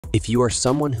If you are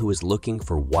someone who is looking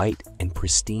for white and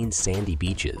pristine sandy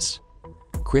beaches,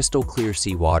 crystal clear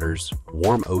sea waters,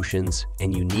 warm oceans,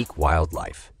 and unique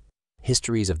wildlife,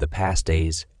 histories of the past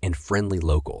days, and friendly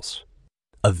locals,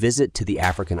 a visit to the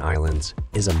African islands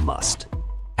is a must.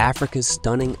 Africa's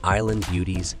stunning island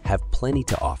beauties have plenty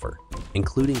to offer,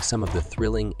 including some of the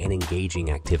thrilling and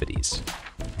engaging activities.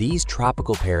 These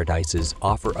tropical paradises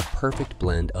offer a perfect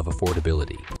blend of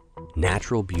affordability,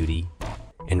 natural beauty,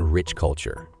 and rich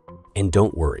culture. And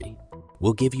don't worry,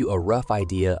 we'll give you a rough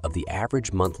idea of the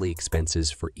average monthly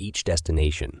expenses for each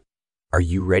destination. Are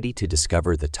you ready to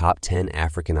discover the top 10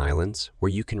 African islands where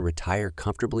you can retire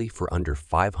comfortably for under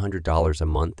 $500 a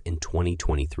month in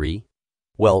 2023?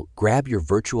 Well, grab your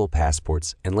virtual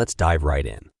passports and let's dive right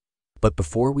in. But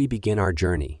before we begin our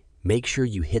journey, make sure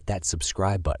you hit that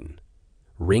subscribe button,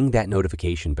 ring that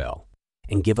notification bell,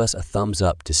 and give us a thumbs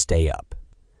up to stay up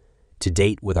to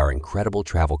date with our incredible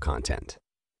travel content.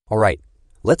 All right,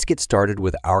 let's get started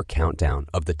with our countdown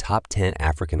of the top 10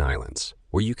 African islands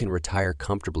where you can retire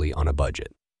comfortably on a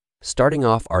budget. Starting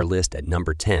off our list at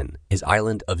number 10 is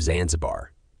island of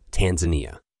Zanzibar,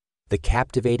 Tanzania. The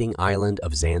captivating island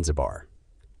of Zanzibar,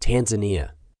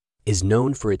 Tanzania, is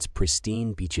known for its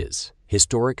pristine beaches,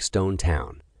 historic stone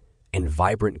town, and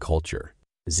vibrant culture.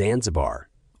 Zanzibar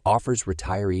offers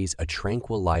retirees a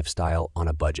tranquil lifestyle on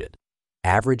a budget.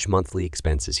 Average monthly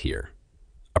expenses here,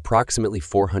 approximately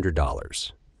 $400,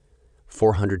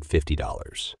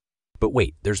 $450. But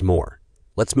wait, there's more.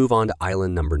 Let's move on to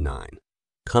island number 9.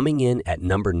 Coming in at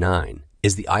number 9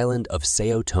 is the island of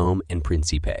Sao Tome and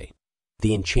Principe.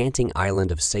 The enchanting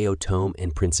island of Sao Tome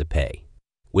and Principe,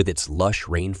 with its lush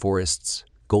rainforests,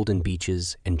 golden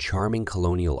beaches, and charming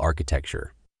colonial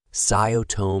architecture, Sao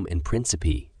Tome and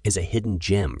Principe is a hidden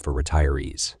gem for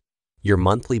retirees. Your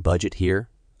monthly budget here,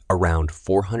 around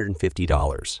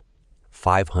 $450,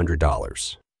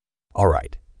 $500. All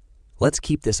right, let's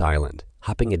keep this island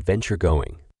hopping adventure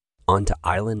going. On to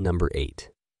island number 8.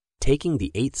 Taking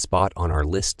the 8th spot on our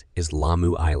list is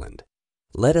Lamu Island.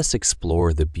 Let us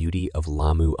explore the beauty of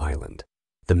Lamu Island,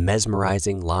 the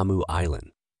mesmerizing Lamu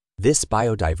Island. This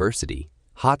biodiversity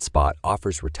hotspot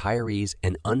offers retirees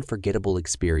an unforgettable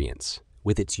experience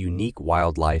with its unique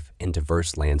wildlife and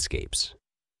diverse landscapes.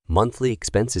 Monthly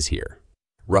expenses here,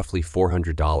 roughly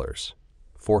 $400,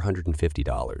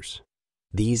 $450.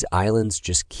 These islands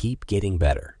just keep getting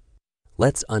better.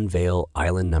 Let's unveil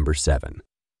island number 7.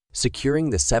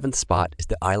 Securing the 7th spot is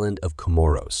the island of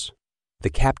Comoros, the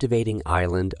captivating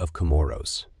island of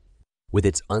Comoros. With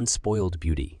its unspoiled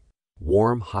beauty,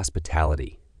 warm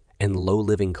hospitality, and low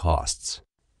living costs,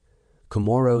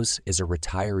 Comoros is a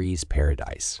retiree's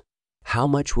paradise. How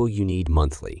much will you need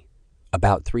monthly?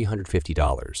 About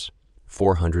 $350,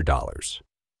 $400.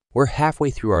 We're halfway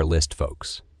through our list,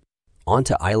 folks. On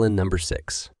to island number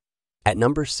 6. At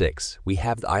number 6, we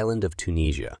have the island of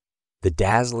Tunisia. The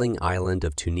dazzling island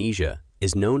of Tunisia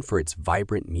is known for its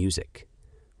vibrant music,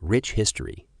 rich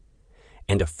history,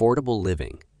 and affordable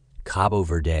living. Cabo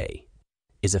Verde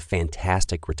is a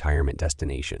fantastic retirement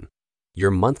destination.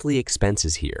 Your monthly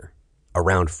expenses here,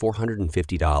 around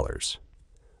 $450,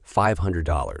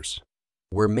 $500.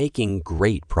 We're making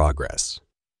great progress.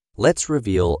 Let's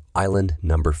reveal island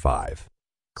number 5.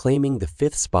 Claiming the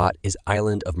 5th spot is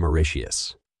island of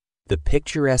Mauritius. The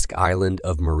picturesque island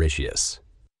of Mauritius,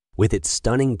 with its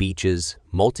stunning beaches,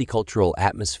 multicultural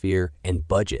atmosphere, and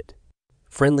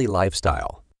budget-friendly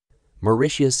lifestyle,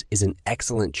 Mauritius is an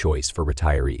excellent choice for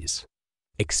retirees.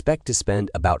 Expect to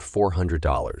spend about $400,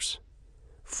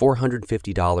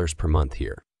 $450 per month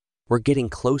here. We're getting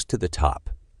close to the top.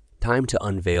 Time to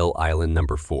unveil island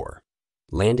number 4.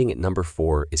 Landing at number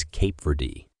 4 is Cape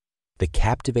Verde. The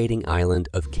captivating island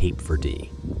of Cape Verde,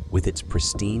 with its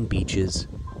pristine beaches,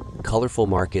 colorful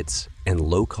markets, and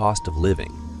low cost of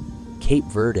living, Cape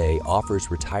Verde offers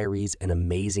retirees an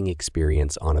amazing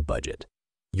experience on a budget.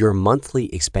 Your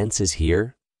monthly expenses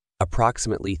here,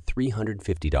 approximately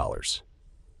 $350,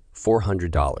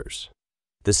 $400.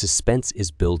 The suspense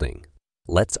is building.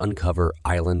 Let's uncover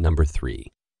island number 3.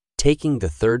 Taking the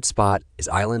 3rd spot is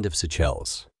island of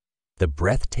Seychelles. The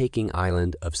breathtaking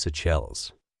island of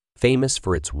Seychelles, famous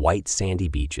for its white sandy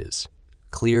beaches,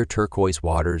 clear turquoise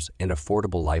waters, and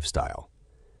affordable lifestyle.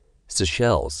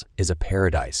 Seychelles is a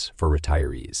paradise for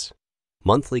retirees.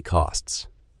 Monthly costs,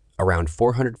 around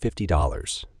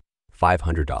 $450,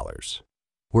 $500.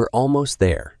 We're almost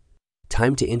there.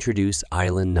 Time to introduce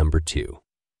island number 2.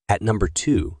 At number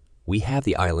 2, we have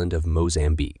the island of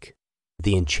Mozambique.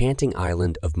 The enchanting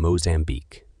island of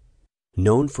Mozambique,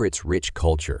 known for its rich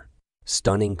culture,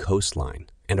 stunning coastline,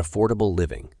 and affordable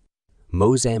living,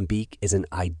 Mozambique is an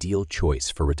ideal choice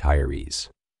for retirees.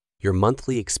 Your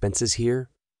monthly expenses here?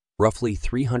 Roughly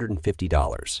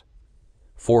 $350.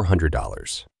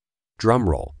 $400. Drum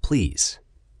roll, please.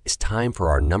 It's time for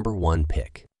our number one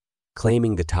pick.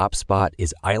 Claiming the top spot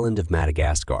is Island of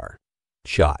Madagascar.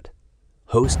 Shot.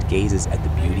 Host gazes at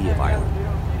the beauty of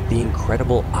Ireland, the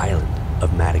incredible island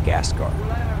of Madagascar.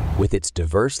 With its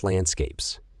diverse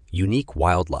landscapes, unique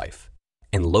wildlife,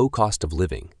 and low cost of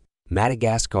living,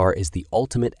 Madagascar is the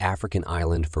ultimate African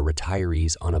island for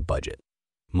retirees on a budget.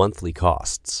 Monthly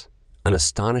costs, an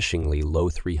astonishingly low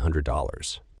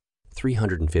 $300.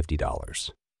 $350.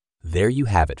 There you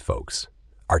have it, folks.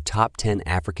 Our top 10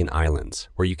 African islands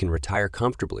where you can retire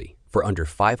comfortably for under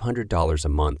 $500 a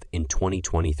month in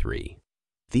 2023.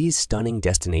 These stunning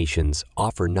destinations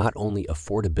offer not only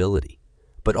affordability,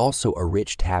 but also a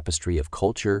rich tapestry of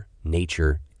culture,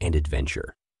 nature, and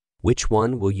adventure. Which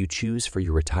one will you choose for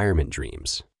your retirement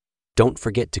dreams? Don't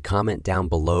forget to comment down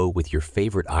below with your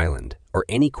favorite island or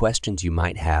any questions you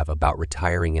might have about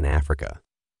retiring in Africa.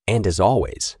 And as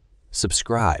always,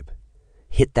 subscribe,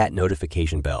 hit that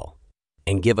notification bell,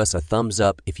 and give us a thumbs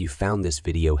up if you found this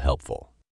video helpful.